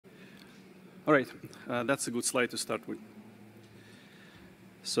All right, that's a good slide to start with.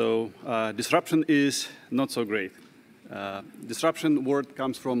 So disruption is not so great. Disruption word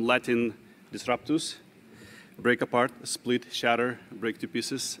comes from Latin disruptus, break apart, split, shatter, break to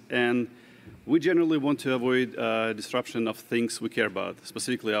pieces. And we generally want to avoid disruption of things we care about,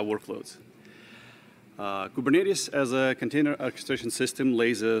 specifically our workloads. Kubernetes as a container orchestration system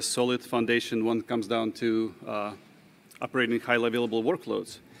lays a solid foundation when it comes down to operating highly available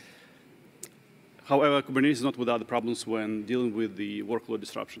workloads. However, Kubernetes is not without the problems when dealing with the workload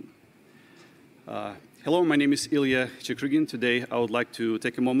disruption. Hello, my name is Illya Chekrygin. Today, I would like to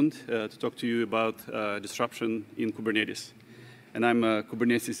take a moment to talk to you about disruption in Kubernetes. And I'm a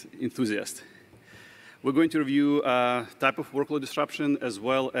Kubernetes enthusiast. We're going to review type of workload disruption as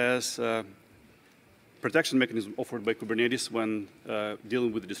well as protection mechanism offered by Kubernetes when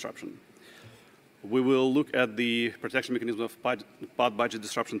dealing with the disruption. We will look at the protection mechanism of pod budget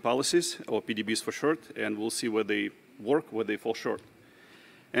disruption policies, or PDBs for short, and we'll see where they work, where they fall short.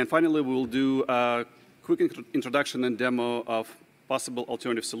 And finally, we'll do a quick introduction and demo of possible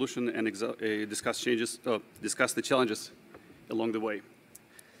alternative solution and discuss the challenges along the way.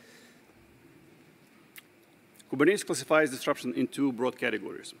 Kubernetes classifies disruption in two broad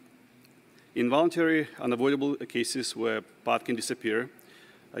categories. Involuntary, unavoidable cases where pod can disappear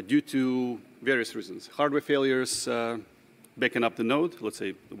due to various reasons. Hardware failures backing up the node, let's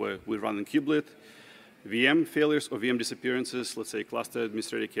say where we run in kubelet. VM failures or VM disappearances, let's say cluster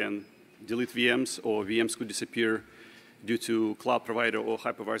administrator can delete VMs or VMs could disappear due to cloud provider or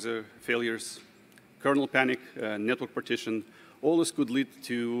hypervisor failures. Kernel panic, network partition, all this could lead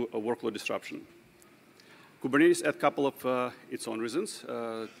to a workload disruption. Kubernetes had a couple of its own reasons.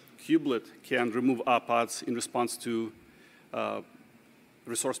 Kubelet can remove our pods in response to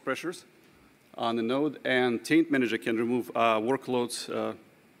resource pressures on the node, and taint manager can remove workloads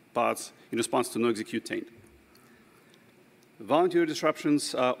pods in response to no-execute taint. Voluntary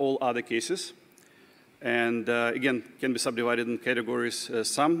disruptions are all other cases, and again, can be subdivided in categories.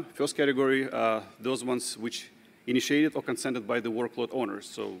 First category, those ones which initiated or consented by the workload owners.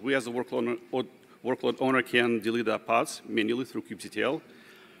 So we as a workload owner can delete our pods manually through kubectl.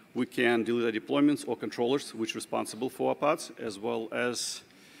 We can delete our deployments or controllers which are responsible for our pods, as well as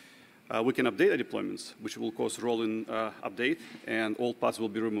we can update our deployments, which will cause roll-in update, and all pods will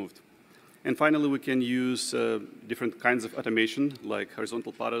be removed. And finally, we can use different kinds of automation, like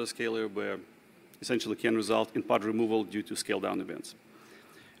horizontal pod autoscaler, where essentially can result in pod removal due to scale-down events.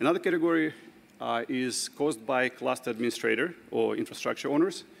 Another category is caused by cluster administrator or infrastructure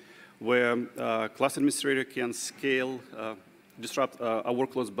owners, where cluster administrator can disrupt our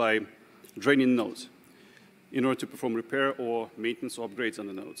workloads by draining nodes in order to perform repair or maintenance or upgrades on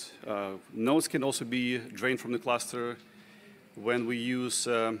the nodes. Nodes can also be drained from the cluster when we use,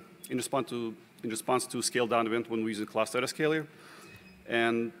 in response to scale down event when we use a cluster autoscaler.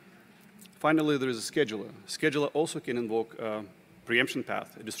 And finally, there is a scheduler. Scheduler also can invoke a preemption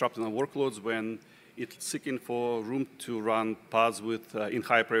path, disrupting our workloads when it's seeking for room to run pods with in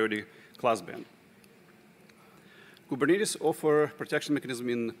high priority class band. Kubernetes offers protection mechanism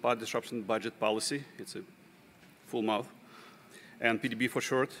in pod disruption budget policy. It's a full mouth. And PDB for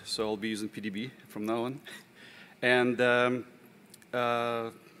short, so I'll be using PDB from now on. And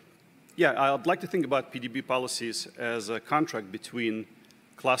yeah, I'd like to think about PDB policies as a contract between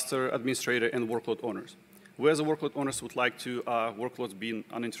cluster administrator and workload owners. We as a workload owners would like to workloads be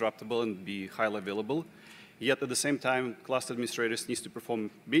uninterruptible and be highly available. Yet at the same time, cluster administrators need to perform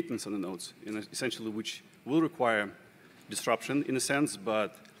maintenance on the nodes, essentially which will require disruption in a sense,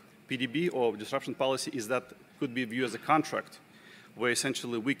 but PDB or disruption policy is that could be viewed as a contract where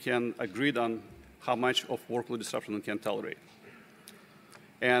essentially we can agree on how much of workload disruption we can tolerate.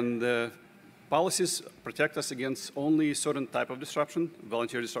 And policies protect us against only certain type of disruption,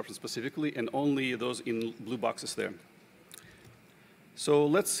 voluntary disruption specifically, and only those in blue boxes there. So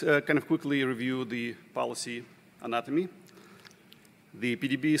let's kind of quickly review the policy anatomy. The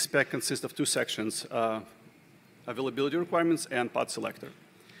PDB spec consists of two sections, availability requirements and pod selector.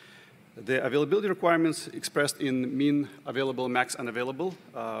 The availability requirements expressed in min available, max unavailable,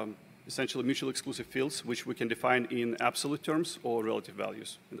 essentially mutually exclusive fields, which we can define in absolute terms or relative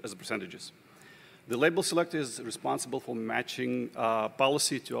values as percentages. The label selector is responsible for matching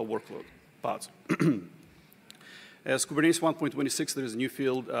policy to our workload pods. As Kubernetes 1.26, there is a new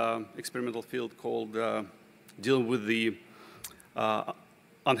field, experimental field called dealing with the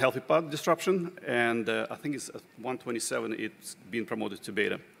unhealthy pod disruption, and I think it's at 127, it's been promoted to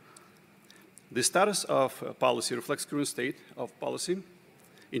beta. The status of policy reflects current state of policy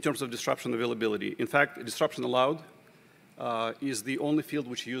in terms of disruption availability. In fact, disruption allowed is the only field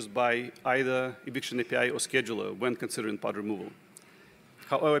which is used by either Eviction API or scheduler when considering pod removal.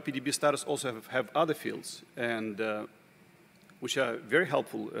 However, PDB status also have other fields, and which are very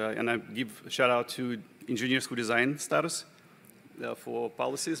helpful. And I give a shout out to engineers who design status for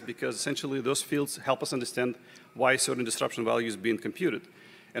policies, because essentially those fields help us understand why certain disruption value is being computed.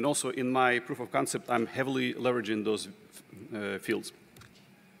 And also in my proof of concept, I'm heavily leveraging those fields.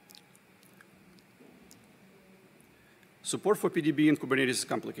 Support for PDB in Kubernetes is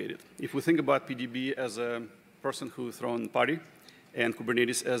complicated. If we think about PDB as a person who thrown party and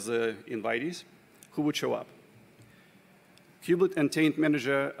Kubernetes as invitees, who would show up? Kubelet and Taint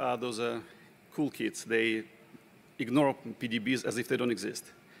Manager, those are cool kids. They ignore PDBs as if they don't exist.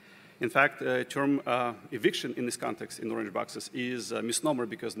 In fact, the term eviction in this context in orange boxes is a misnomer,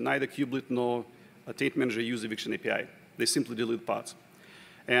 because neither Kubelet nor Taint Manager use Eviction API. They simply delete pods.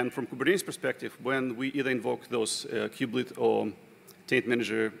 And from Kubernetes perspective, when we either invoke those Kubelet or Taint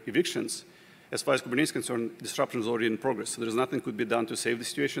Manager evictions, as far as Kubernetes is concerned, disruption is already in progress. So there's nothing could be done to save the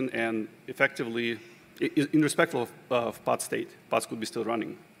situation, and effectively, in respect of pod state, pods could be still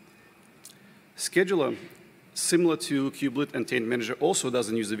running. Scheduler, similar to Kubelet and Taint Manager, also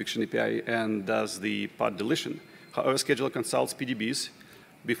doesn't use Eviction API and does the pod deletion. However, scheduler consults PDBs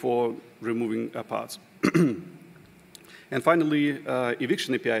before removing pods. And finally,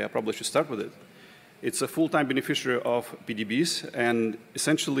 Eviction API, I probably should start with it. It's a full-time beneficiary of PDBs, and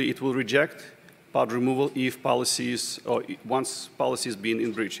essentially it will reject pod removal if policies, or once policies being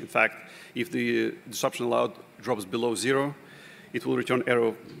in breach. In fact, if the disruption allowed drops below 0, it will return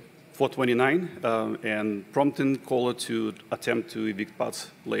error 429 and prompting caller to attempt to evict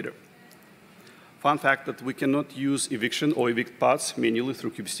pods later. Fun fact that we cannot use eviction or evict pods manually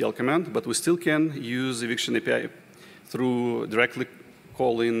through kubectl command, but we still can use Eviction API through directly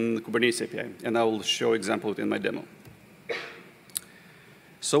calling Kubernetes API, and I will show example in my demo.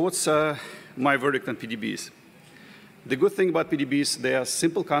 So what's my verdict on PDBs? The good thing about PDBs, they are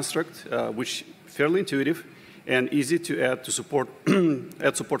simple construct, which fairly intuitive and easy to add to support,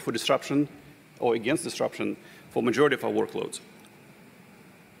 add support for disruption or against disruption for majority of our workloads.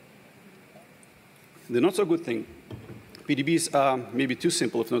 The not so good thing, PDBs are maybe too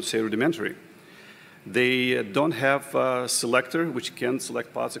simple, if not to say rudimentary. They don't have a selector which can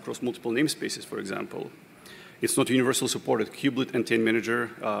select pods across multiple namespaces, for example. It's not universally supported. Kubelet and Taint Manager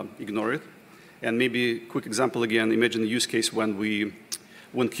ignore it. And maybe a quick example again, imagine the use case when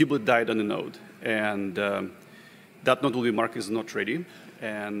Kubelet died on a node, and that node will be marked as not ready,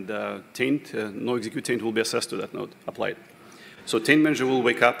 and Taint, no execute Taint will be assessed to that node, applied. So Taint Manager will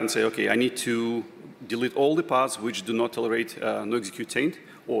wake up and say, okay, I need to delete all the pods which do not tolerate no execute Taint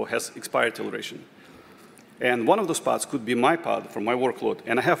or has expired toleration. And one of those pods could be my pod from my workload.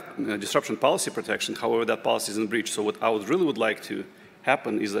 And I have disruption policy protection, however, that policy is in breach. So what I really would like to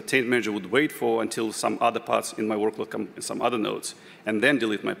happen is that Taint Manager would wait for until some other pods in my workload come in some other nodes, and then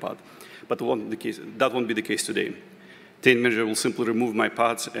delete my pod. But that won't be the case today. Taint Manager will simply remove my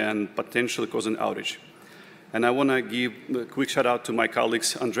pods and potentially cause an outage. And I want to give a quick shout out to my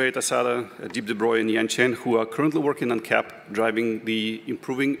colleagues, Andrea Tassada, Deep DeBroy, and Yan Chen, who are currently working on CAP, driving the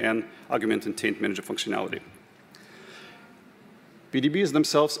improving and augmenting Taint Manager functionality. PDBs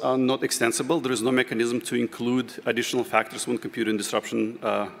themselves are not extensible. There is no mechanism to include additional factors when computing disruption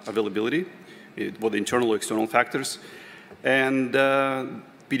availability, whether internal or external factors. And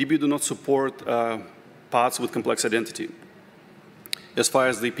PDB do not support pods with complex identity. As far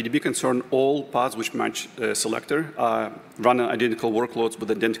as the PDB concerned, all pods which match selector run on identical workloads with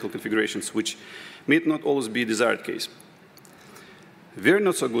identical configurations, which may not always be a desired case. Very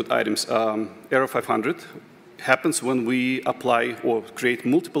not so good items, error 500 happens when we apply or create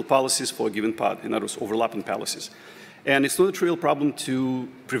multiple policies for a given pod, in other words, overlapping policies. And it's not a trivial problem to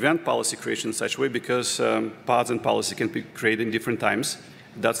prevent policy creation in such a way, because pods and policy can be created in different times.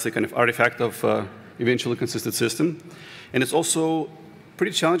 That's the kind of artifact of eventually consistent system. And it's also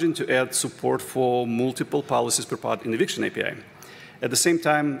pretty challenging to add support for multiple policies per pod in Eviction API. At the same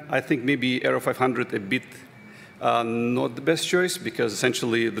time, I think maybe error 500 a bit not the best choice, because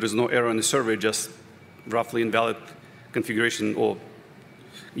essentially there is no error in the survey, just roughly invalid configuration, or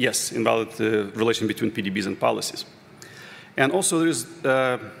yes, invalid relation between PDBs and policies. And also there is,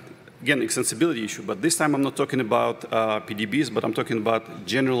 again, extensibility issue, but this time I'm not talking about PDBs, but I'm talking about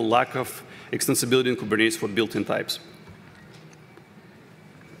general lack of extensibility in Kubernetes for built-in types.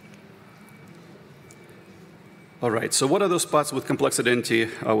 All right, so what are those pods with complex identity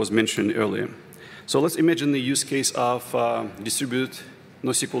I was mentioned earlier? So let's imagine the use case of distributed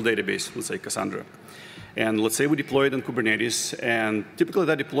NoSQL database, let's say Cassandra. And let's say we deploy it in Kubernetes, and typically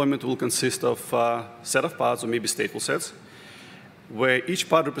that deployment will consist of a set of pods or maybe stateful sets, where each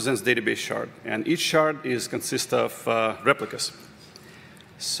pod represents database shard, and each shard consists of replicas.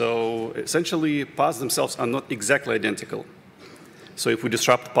 So essentially, pods themselves are not exactly identical. So if we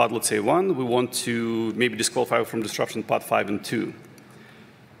disrupt pod, let's say 1, we want to maybe disqualify from disruption pod 5 and 2.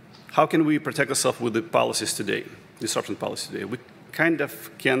 How can we protect ourselves with the policies today, disruption policy today? We kind of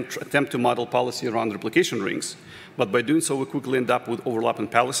can attempt to model policy around replication rings, but by doing so, we quickly end up with overlapping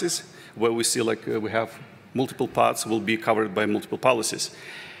policies, where we see like we have multiple pods will be covered by multiple policies.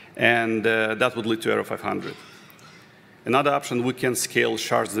 And that would lead to error 500. Another option, we can scale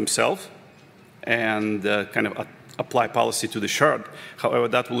shards themselves and kind of apply policy to the shard. However,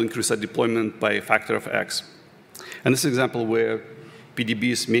 that will increase our deployment by a factor of X. And this is an example where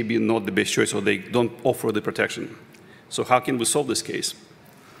PDBs may be not the best choice, or they don't offer the protection. So how can we solve this case?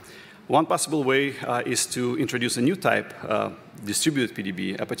 One possible way is to introduce a new type, distributed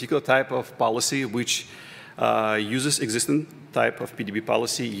PDB, a particular type of policy which uses existing type of PDB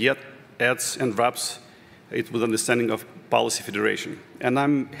policy, yet adds and wraps it with understanding of policy federation. And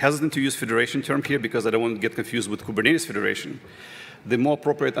I'm hesitant to use federation term here because I don't want to get confused with Kubernetes federation. The more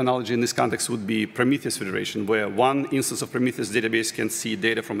appropriate analogy in this context would be Prometheus federation, where one instance of Prometheus database can see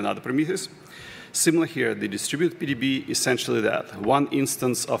data from another Prometheus. Similar here, the distributed PDB, essentially that. One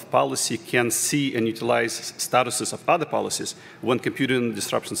instance of policy can see and utilize statuses of other policies when computing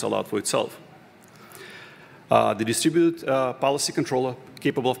disruptions allowed for itself. The distributed policy controller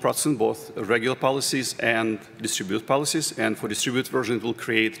capable of processing both regular policies and distributed policies. And for distributed version, it will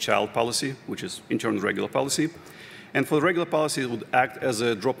create child policy, which is in turn regular policy. And for the regular policy, it would act as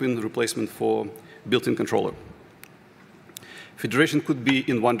a drop-in replacement for built-in controller. Federation could be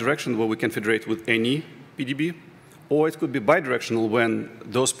in one direction, where we can federate with any PDB, or it could be bidirectional when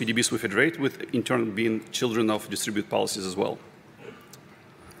those PDBs we federate with, in turn, being children of distributed policies as well.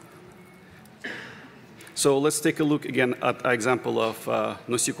 So let's take a look again at an example of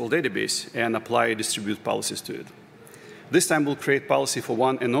NoSQL database and apply distributed policies to it. This time we'll create policy for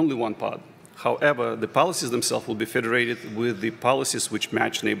one and only one pod. However, the policies themselves will be federated with the policies which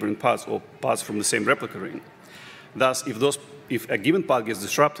match neighboring pods or pods from the same replica ring. Thus, if a given pod gets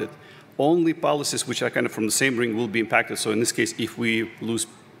disrupted, only policies which are kind of from the same ring will be impacted. So in this case, if we lose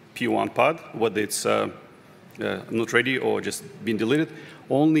P1 pod, whether it's not ready or just being deleted,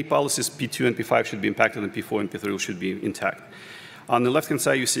 only policies P2 and P5 should be impacted, and P4 and P3 should be intact. On the left-hand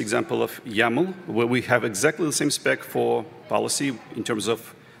side, you see example of YAML, where we have exactly the same spec for policy in terms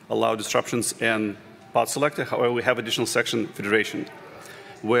of allow disruptions and pod selector. However, we have additional section federation,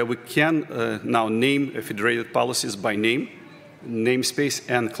 where we can now name federated policies by name, namespace,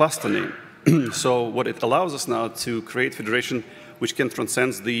 and cluster name. So what it allows us now to create federation which can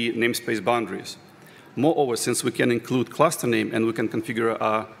transcend the namespace boundaries. Moreover, since we can include cluster name and we can configure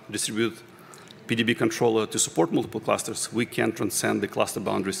our distributed PDB controller to support multiple clusters, we can transcend the cluster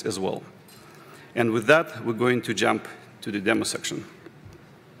boundaries as well. And with that, we're going to jump to the demo section.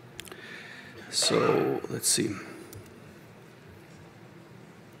 So let's see.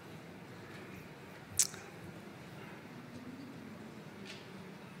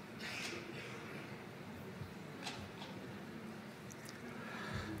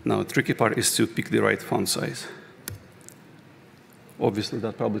 Now, the tricky part is to pick the right font size. Obviously,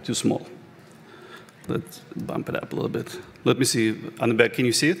 that's probably too small. Let's bump it up a little bit. Let me see. On the back, can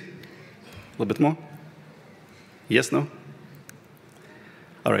you see it? A little bit more? Yes, no?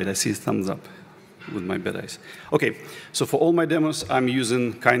 All right, I see thumbs up with my bad eyes. OK, so for all my demos, I'm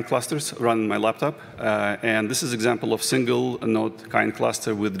using kind clusters running my laptop. And this is an example of single node kind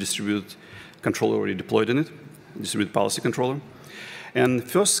cluster with distributed controller already deployed in it, distributed policy controller. And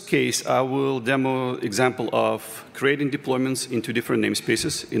first case, I will demo example of creating deployments into different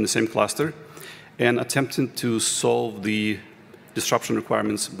namespaces in the same cluster and attempting to solve the disruption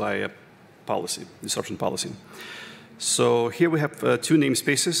requirements by a policy, disruption policy. So here we have two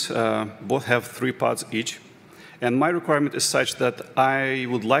namespaces. Both have 3 pods each. And my requirement is such that I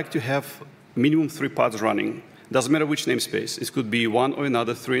would like to have minimum 3 pods running. Doesn't matter which namespace. It could be one or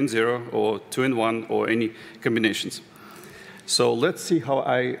another, 3 and 0, or 2 and 1, or any combinations. So let's see how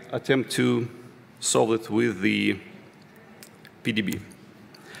I attempt to solve it with the PDB.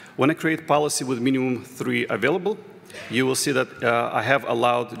 When I create policy with minimum 3 available, you will see that I have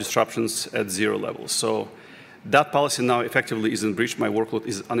allowed disruptions at 0 level. So that policy now effectively isn't breached. My workload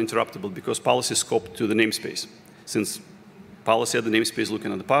is uninterruptible because policy is scoped to the namespace. Since policy at the namespace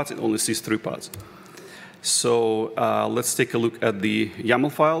looking at the pods, it only sees 3 pods. So let's take a look at the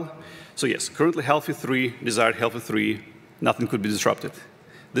YAML file. So yes, currently healthy 3, desired healthy 3. Nothing could be disrupted.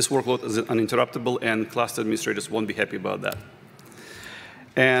 This workload is uninterruptible, and cluster administrators won't be happy about that.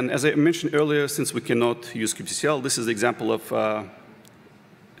 And as I mentioned earlier, since we cannot use kubectl, this is the example of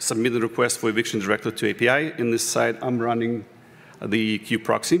submit a request for eviction directly to API. In this side, I'm running the kube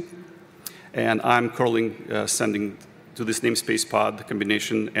proxy, and I'm curling sending to this namespace pod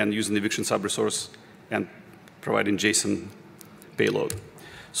combination and using the eviction subresource and providing JSON payload.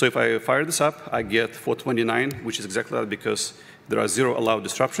 So if I fire this up, I get 429, which is exactly that because there are 0 allowed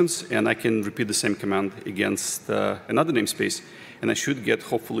disruptions, and I can repeat the same command against another namespace, and I should get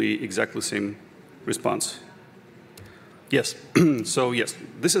hopefully exactly the same response. Yes, so yes,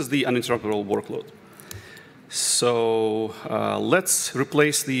 this is the uninterruptible workload. So let's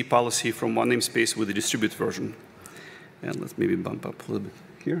replace the policy from one namespace with the distributed version. And let's maybe bump up a little bit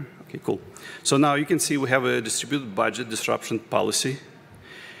here. Okay, cool. So now you can see we have a distributed budget disruption policy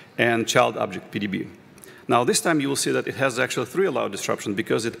and child object PDB. Now this time you will see that it has actually 3 allowed disruptions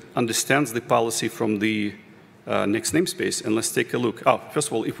because it understands the policy from the next namespace. And let's take a look. Oh, first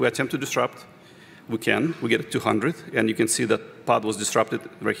of all, if we attempt to disrupt, we can. We get 200, and you can see that pod was disrupted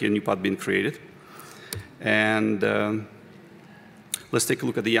right here, new pod being created. And let's take a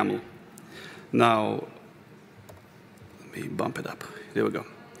look at the YAML. Now, let me bump it up. There we go.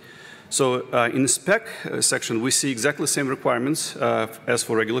 So in the spec section, we see exactly the same requirements as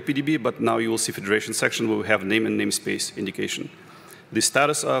for regular PDB, but now you will see federation section where we have name and namespace indication. The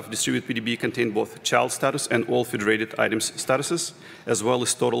status of distributed PDB contains both child status and all federated items statuses, as well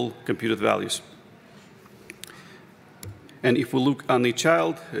as total computed values. And if we look on the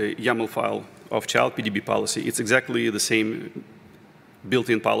child YAML file of child PDB policy, it's exactly the same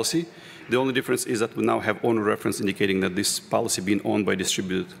built-in policy. The only difference is that we now have owner reference indicating that this policy being owned by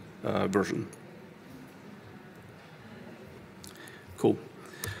distributed version. Cool.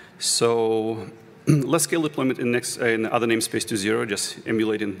 So let's scale deployment in other namespace to 0, just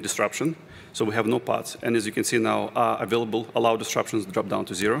emulating disruption. So we have no pods. And as you can see now, available allowed disruptions drop down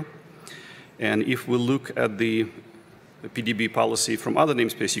to 0. And if we look at the PDB policy from other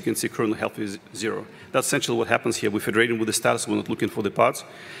namespace, you can see currently health is 0. That's essentially what happens here. We're federating with the status. We're not looking for the pods.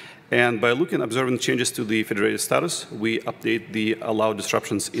 And by looking, observing changes to the federated status, we update the allowed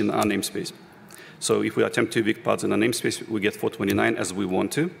disruptions in our namespace. So if we attempt to evict pods in our namespace, we get 429 as we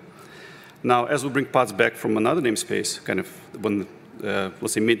want to. Now, as we bring pods back from another namespace, kind of when,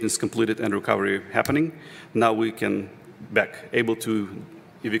 let's say, maintenance completed and recovery happening, now we can able to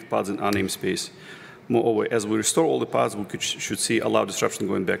evict pods in our namespace. Moreover, as we restore all the pods, we should see allowed disruption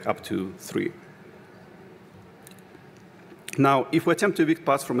going back up to 3. Now, if we attempt to evict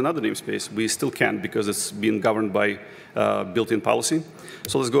pods from another namespace, we still can't because it's being governed by built-in policy.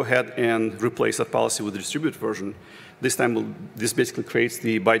 So let's go ahead and replace that policy with the distributed version. This time, this basically creates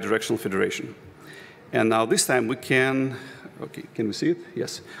the bidirectional federation. And now this time we can, okay, can we see it?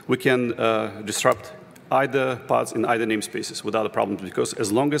 Yes. We can disrupt either pods in either namespaces without a problem because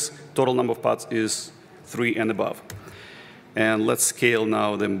as long as total number of pods is 3 and above. And let's scale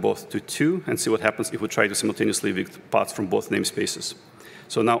now them both to 2 and see what happens if we try to simultaneously evict pods from both namespaces.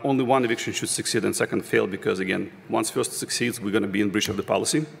 So now only one eviction should succeed and second fail because, again, once first succeeds, we're going to be in breach of the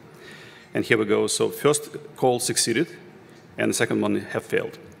policy. And here we go. So first call succeeded, and the second one have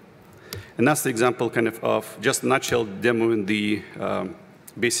failed. And that's the example kind of just a nutshell demoing the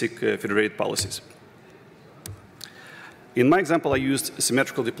basic federated policies. In my example, I used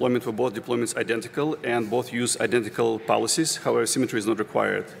symmetrical deployment where both deployments identical and both use identical policies. However, symmetry is not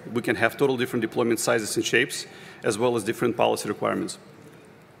required. We can have total different deployment sizes and shapes, as well as different policy requirements.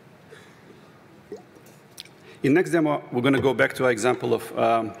 In next demo, we're going to go back to our example of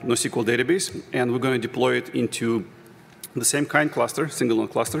NoSQL database, and we're going to deploy it into the same kind cluster, single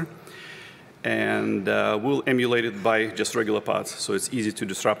node cluster, and we'll emulate it by just regular pods, so it's easy to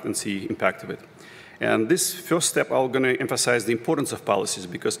disrupt and see impact of it. And this first step, I'm going to emphasize the importance of policies,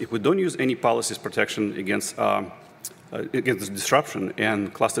 because if we don't use any policies protection against disruption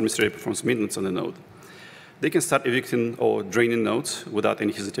and cluster administrator performs maintenance on the node, they can start evicting or draining nodes without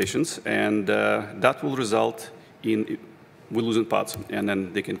any hesitations, and that will result in we losing pods, and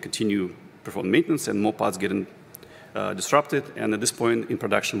then they can continue perform maintenance, and more pods getting disrupted, and at this point in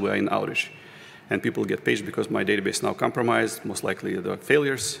production, we are in outage. And people get paged because my database is now compromised. Most likely there are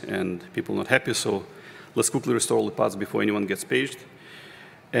failures and people not happy. So let's quickly restore all the pods before anyone gets paged.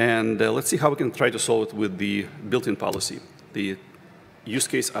 And let's see how we can try to solve it with the built-in policy. The use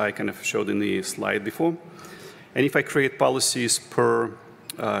case I kind of showed in the slide before. And if I create policies per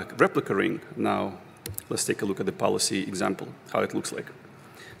replica ring, now let's take a look at the policy example, how it looks like.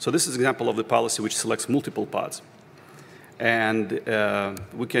 So this is an example of the policy which selects multiple pods. And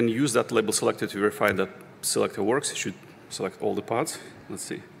we can use that label selector to verify that selector works. It should select all the pods. Let's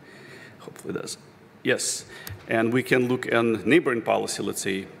see. Hopefully it does. Yes. And we can look at neighboring policy, let's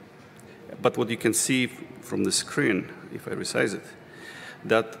say. But what you can see from the screen, if I resize it,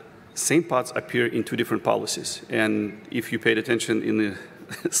 that same pods appear in two different policies. And if you paid attention in the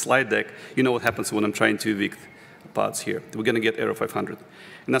slide deck, you know what happens when I'm trying to evict pods here. We're going to get error 500.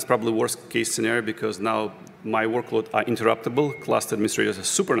 And that's probably the worst case scenario because now my workload are interruptible. Cluster administrators are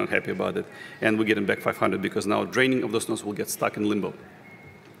super not happy about it. And we're getting back 500 because now draining of those nodes will get stuck in limbo.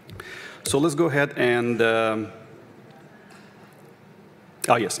 So let's go ahead and,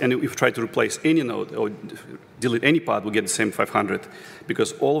 yes, and if we try to replace any node or delete any pod, we get the same 500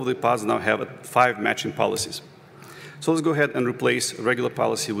 because all of the pods now have 5 matching policies. So let's go ahead and replace regular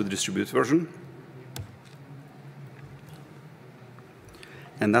policy with distributed version.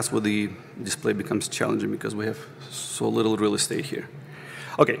 And that's where the display becomes challenging because we have so little real estate here.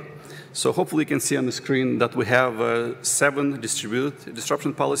 OK, so hopefully you can see on the screen that we have 7 distributed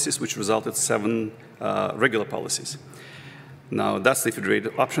disruption policies, which resulted 7 regular policies. Now, that's the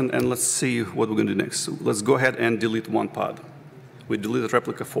federated option. And let's see what we're going to do next. So let's go ahead and delete one pod. We deleted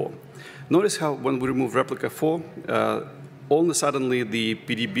replica 4. Notice how when we remove replica 4, all of a sudden the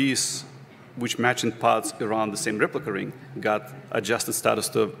PDBs which match in pods around the same replica ring got adjusted status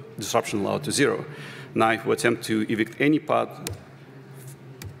to disruption allowed to 0. Now, if we attempt to evict any pod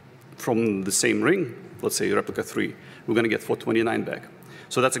from the same ring, let's say replica 3, we're going to get 429 back.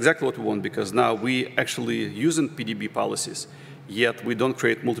 So that's exactly what we want because now we actually using PDB policies, yet we don't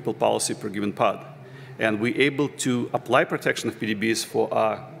create multiple policy per given pod. And we're able to apply protection of PDBs for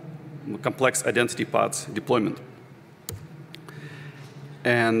our complex identity pods deployment.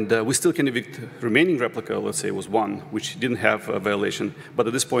 And we still can evict remaining replica, let's say it was 1, which didn't have a violation. But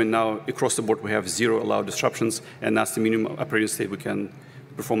at this point now, across the board, we have 0 allowed disruptions, and that's the minimum operating state we can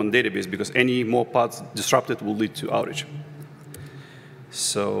perform on the database, because any more pods disrupted will lead to outage.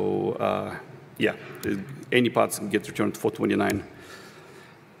 So yeah, any pods get returned 429.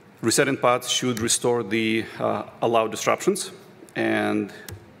 Resetting pods should restore the allowed disruptions, and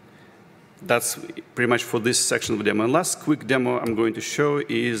that's pretty much for this section of the demo. And last quick demo I'm going to show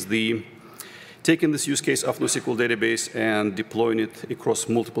is taking this use case of NoSQL database and deploying it across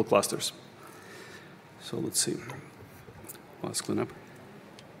multiple clusters. So let's see. Let's clean up.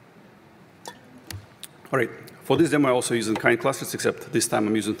 All right. For this demo, I'm also using kind clusters, except this time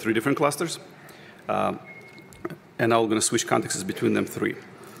I'm using 3 different clusters. And I'm going to switch contexts between them 3.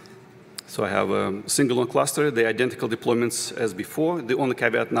 So I have a single node cluster, the identical deployments as before. The only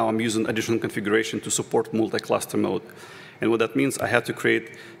caveat now, I'm using additional configuration to support multi-cluster mode. And what that means, I had to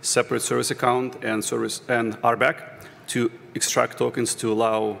create separate service account and RBAC to extract tokens to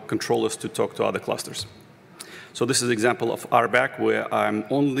allow controllers to talk to other clusters. So this is an example of RBAC where I'm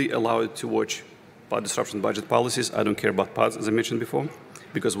only allowed to watch pod disruption budget policies. I don't care about pods, as I mentioned before,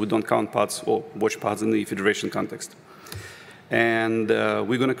 because we don't count pods or watch pods in the federation context. And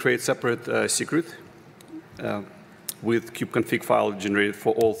we're going to create separate secret with kubeconfig file generated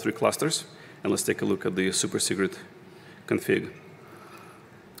for all 3 clusters. And let's take a look at the super secret config.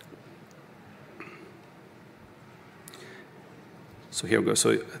 So here we go.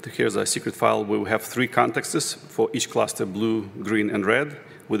 So here's a secret file where we have 3 contexts for each cluster, blue, green, and red,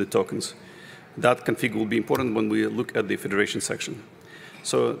 with the tokens. That config will be important when we look at the federation section.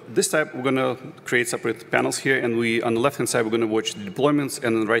 So this type, we're going to create separate panels here, and on the left-hand side, we're going to watch the deployments,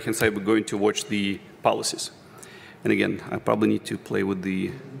 and on the right-hand side, we're going to watch the policies. And again, I probably need to play with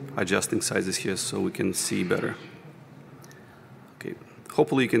the adjusting sizes here so we can see better. Okay,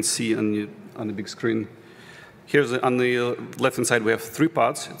 hopefully you can see on the big screen. Here's on the left-hand side, we have 3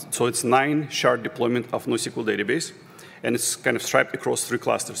 pods. So it's 9 shard deployment of NoSQL database, and it's kind of striped across 3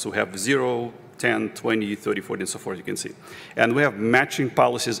 clusters. So we have 0, 10, 20, 30, 40, and so forth, you can see. And we have matching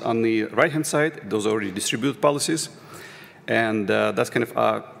policies on the right-hand side. Those are already distributed policies. And that's kind of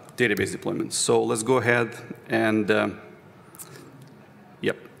our database deployment. So let's go ahead and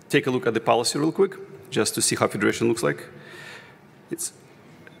take a look at the policy real quick, just to see how federation looks like.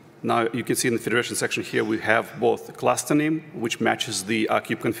 Now, you can see in the federation section here, we have both cluster name, which matches the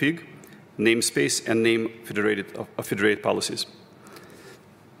kubeconfig, namespace, and name of federated policies.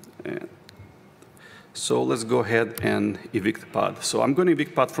 So let's go ahead and evict pod. So I'm going to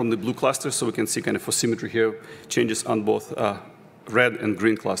evict pod from the blue cluster so we can see kind of for symmetry here, changes on both red and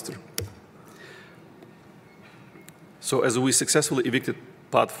green cluster. So as we successfully evicted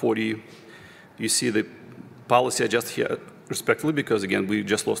pod 40, you see the policy adjust here respectively because, again, we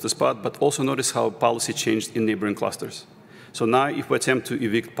just lost this pod, but also notice how policy changed in neighboring clusters. So now if we attempt to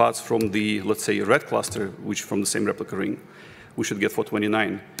evict pods from the, let's say, red cluster, which from the same replica ring, we should get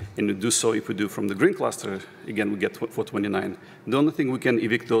 429. And to do so, if we do from the green cluster, again, we get 429. The only thing we can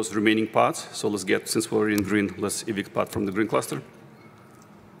evict those remaining pods. So let's get, since we're in green, let's evict pod from the green cluster.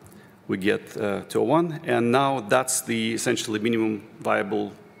 we get 201. And now that's the essentially minimum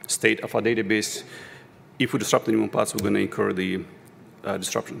viable state of our database. If we disrupt the minimum pods, we're going to incur the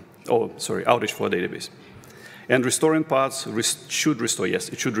disruption. Oh, sorry, outage for our database. And restoring pods should restore, yes,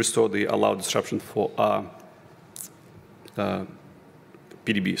 it should restore the allowed disruption for our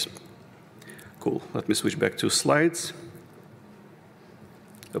PDBs. Cool. Let me switch back to slides.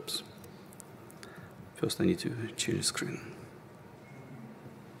 Oops. First, I need to change the screen.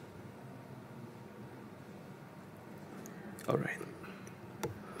 All right.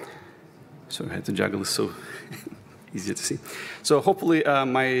 So I had to juggle this so easier to see. So hopefully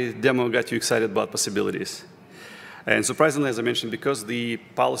my demo got you excited about possibilities. And surprisingly, as I mentioned, because the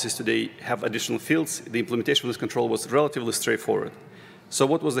policies today have additional fields, the implementation of this control was relatively straightforward. So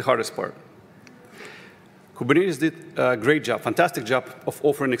what was the hardest part? Kubernetes did a great job, fantastic job of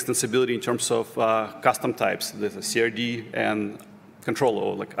offering extensibility in terms of custom types, the CRD and controller,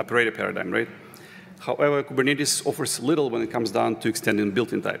 or like operator paradigm, right? However, Kubernetes offers little when it comes down to extending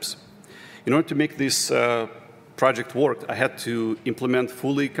built-in types. In order to make this project work, I had to implement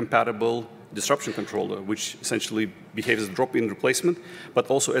fully compatible disruption controller, which essentially behaves as a drop-in replacement, but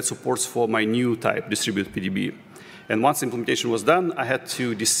also adds supports for my new type, Distributed PDB. And once the implementation was done, I had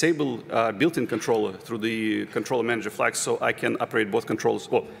to disable built-in controller through the controller manager flag so I can operate both controllers,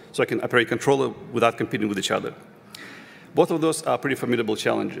 well, so I can operate controller without competing with each other. Both of those are pretty formidable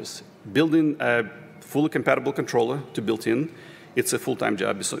challenges. Building a fully compatible controller to built-in, it's a full-time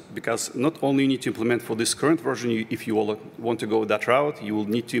job because not only you need to implement for this current version, if you want to go that route, you will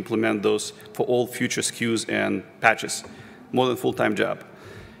need to implement those for all future SKUs and patches. More than a full-time job.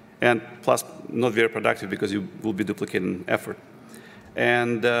 And plus, not very productive because you will be duplicating effort.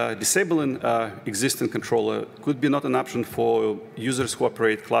 And disabling existing controller could be not an option for users who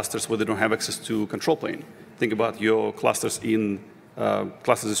operate clusters where they don't have access to control plane. Think about your clusters in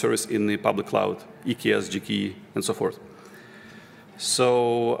clusters as a service in the public cloud, EKS, GKE, and so forth.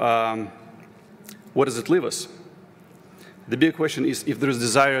 So what does it leave us? The big question is if there is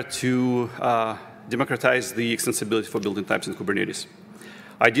desire to democratize the extensibility for built-in types in Kubernetes.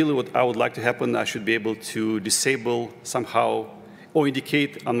 Ideally, what I would like to happen, I should be able to disable somehow or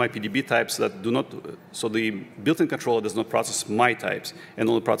indicate on my PDB types that do not, so the built-in controller does not process my types and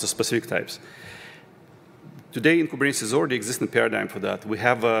only process specific types. Today in Kubernetes is already existing paradigm for that. We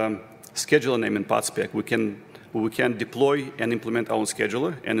have a scheduler name in pod spec. We can deploy and implement our own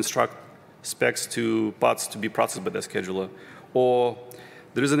scheduler and instruct specs to pods to be processed by that scheduler. Or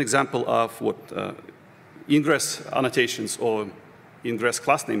there is an example of what ingress annotations or ingress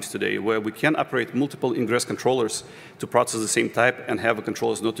class names today, where we can operate multiple ingress controllers to process the same type and have the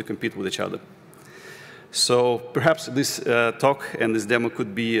controllers not to compete with each other. So perhaps this talk and this demo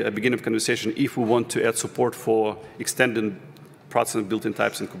could be a beginning of conversation if we want to add support for extended processing built-in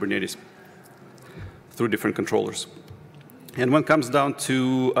types in Kubernetes through different controllers. And when it comes down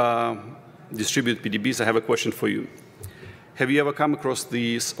to distributed PDBs, I have a question for you. Have you ever come across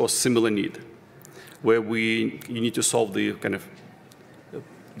this or similar need where you need to solve the kind of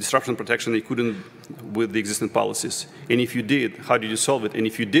disruption protection you couldn't with the existing policies? And if you did, how did you solve it? And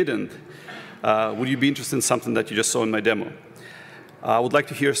if you didn't, would you be interested in something that you just saw in my demo? I would like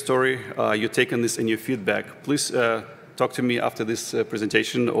to hear a story, your take on this and your feedback. Please talk to me after this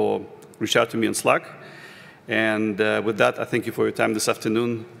presentation or reach out to me on Slack. And with that, I thank you for your time this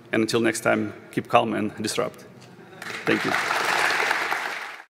afternoon. And until next time, keep calm and disrupt. Thank you.